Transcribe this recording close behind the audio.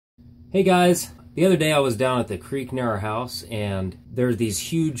Hey guys, the other day I was down at the creek near our house and there's these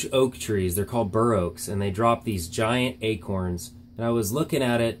huge oak trees. They're called bur oaks and they drop these giant acorns. And I was looking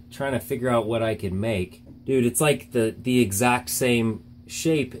at it, trying to figure out what I could make. Dude, it's like the exact same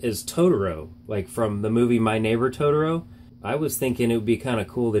shape as Totoro, like from the movie My Neighbor Totoro. I was thinking it would be kind of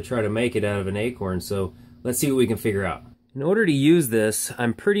cool to try to make it out of an acorn, so let's see what we can figure out. In order to use this,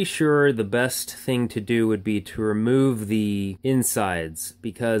 I'm pretty sure the best thing to do would be to remove the insides,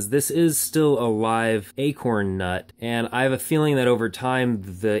 because this is still a live acorn nut, and I have a feeling that over time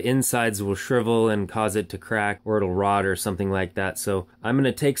the insides will shrivel and cause it to crack, or it'll rot or something like that. So I'm going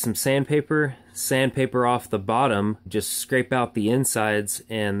to take some sandpaper off the bottom, just scrape out the insides,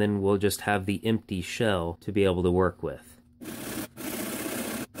 and then we'll just have the empty shell to be able to work with.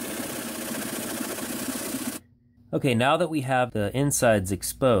 Okay, now that we have the insides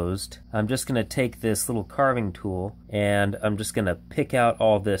exposed, I'm just going to take this little carving tool and I'm just going to pick out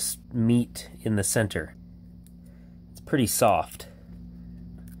all this meat in the center. It's pretty soft.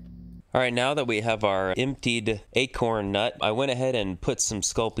 Alright, now that we have our emptied acorn nut, I went ahead and put some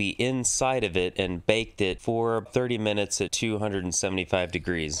Sculpey inside of it and baked it for 30 minutes at 275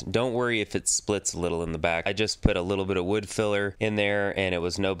 degrees. Don't worry if it splits a little in the back. I just put a little bit of wood filler in there and it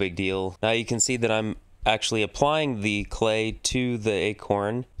was no big deal. Now you can see that I'm actually applying the clay to the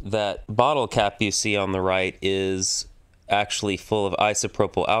acorn. That bottle cap you see on the right is actually full of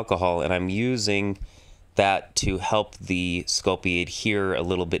isopropyl alcohol, and I'm using that to help the Sculpey adhere a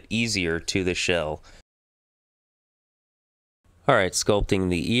little bit easier to the shell. Alright,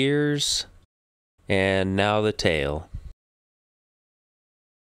 sculpting the ears, and now the tail.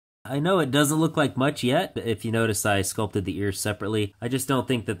 I know it doesn't look like much yet. If you notice, I sculpted the ears separately. I just don't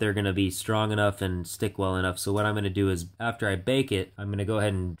think that they're going to be strong enough and stick well enough. So what I'm going to do is, after I bake it, I'm going to go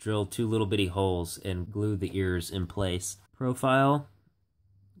ahead and drill 2 little bitty holes and glue the ears in place. Profile,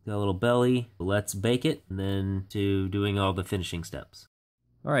 got a little belly. Let's bake it, and then to doing all the finishing steps.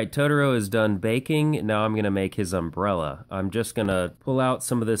 Alright, Totoro is done baking. Now I'm going to make his umbrella. I'm just going to pull out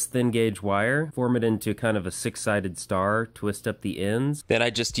some of this thin gauge wire, form it into kind of a 6-sided star, twist up the ends. Then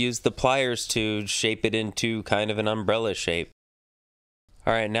I just use the pliers to shape it into kind of an umbrella shape.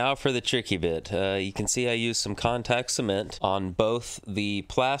 Alright, now for the tricky bit. You can see I used some contact cement on both the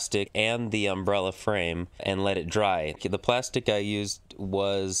plastic and the umbrella frame and let it dry. The plastic I used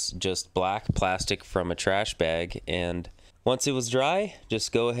was just black plastic from a trash bag, and once it was dry,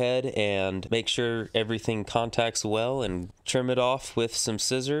 just go ahead and make sure everything contacts well and trim it off with some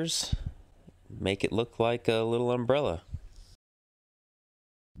scissors. Make it look like a little umbrella.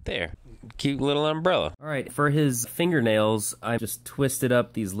 There. Cute little umbrella. Alright, for his fingernails, I just twisted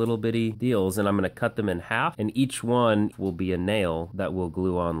up these little bitty deals and I'm going to cut them in half, and each one will be a nail that we'll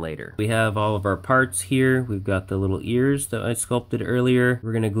glue on later. We have all of our parts here. We've got the little ears that I sculpted earlier.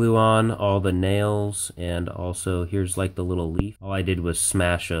 We're going to glue on all the nails, and also here's like the little leaf. All I did was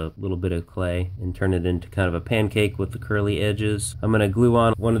smash a little bit of clay and turn it into kind of a pancake with the curly edges. I'm going to glue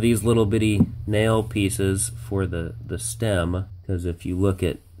on one of these little bitty nail pieces for the stem, because if you look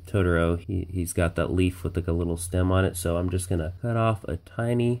at Totoro, he's got that leaf with like a little stem on it, so I'm just going to cut off a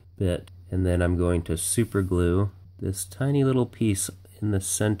tiny bit, and then I'm going to super glue this tiny little piece in the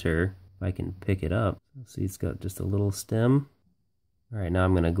center, if I can pick it up. See, it's got just a little stem. Alright, now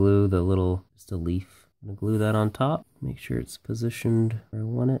I'm going to glue the little, just a leaf. I'm going to glue that on top, make sure it's positioned where I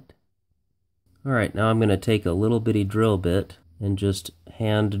want it. Alright, now I'm going to take a little bitty drill bit and just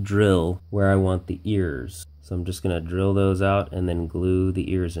hand drill where I want the ears. So I'm just going to drill those out and then glue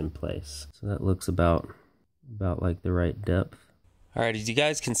the ears in place. So that looks about like the right depth. Alright, as you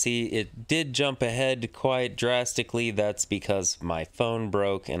guys can see, it did jump ahead quite drastically. That's because my phone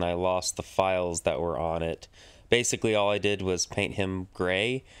broke and I lost the files that were on it. Basically all I did was paint him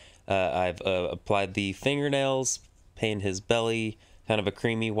gray. I've applied the fingernails, paint his belly kind of a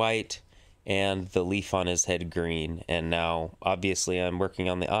creamy white, and the leaf on his head green. And now obviously I'm working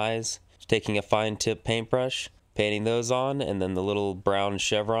on the eyes. Taking a fine tip paintbrush, painting those on, and then the little brown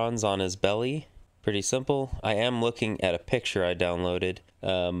chevrons on his belly. Pretty simple. I am looking at a picture I downloaded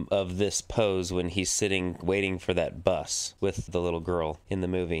of this pose when he's sitting waiting for that bus with the little girl in the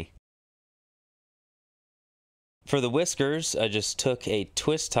movie. For the whiskers, I just took a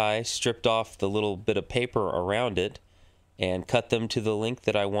twist tie, stripped off the little bit of paper around it, and cut them to the length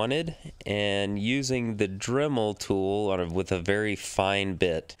that I wanted, and using the Dremel tool with a very fine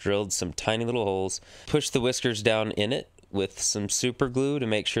bit, drilled some tiny little holes, pushed the whiskers down in it with some super glue to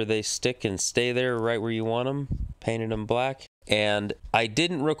make sure they stick and stay there right where you want them, painted them black. And I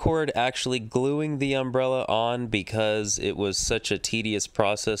didn't record actually gluing the umbrella on because it was such a tedious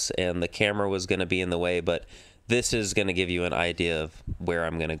process and the camera was going to be in the way, but this is going to give you an idea of where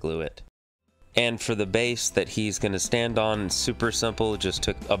I'm going to glue it. And for the base that he's going to stand on, super simple, just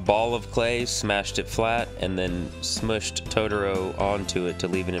took a ball of clay, smashed it flat, and then smushed Totoro onto it to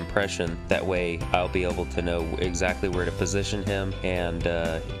leave an impression. That way I'll be able to know exactly where to position him and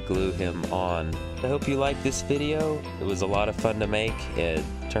glue him on. I hope you liked this video. It was a lot of fun to make,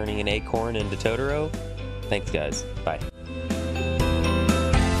 turning an acorn into Totoro. Thanks guys, bye.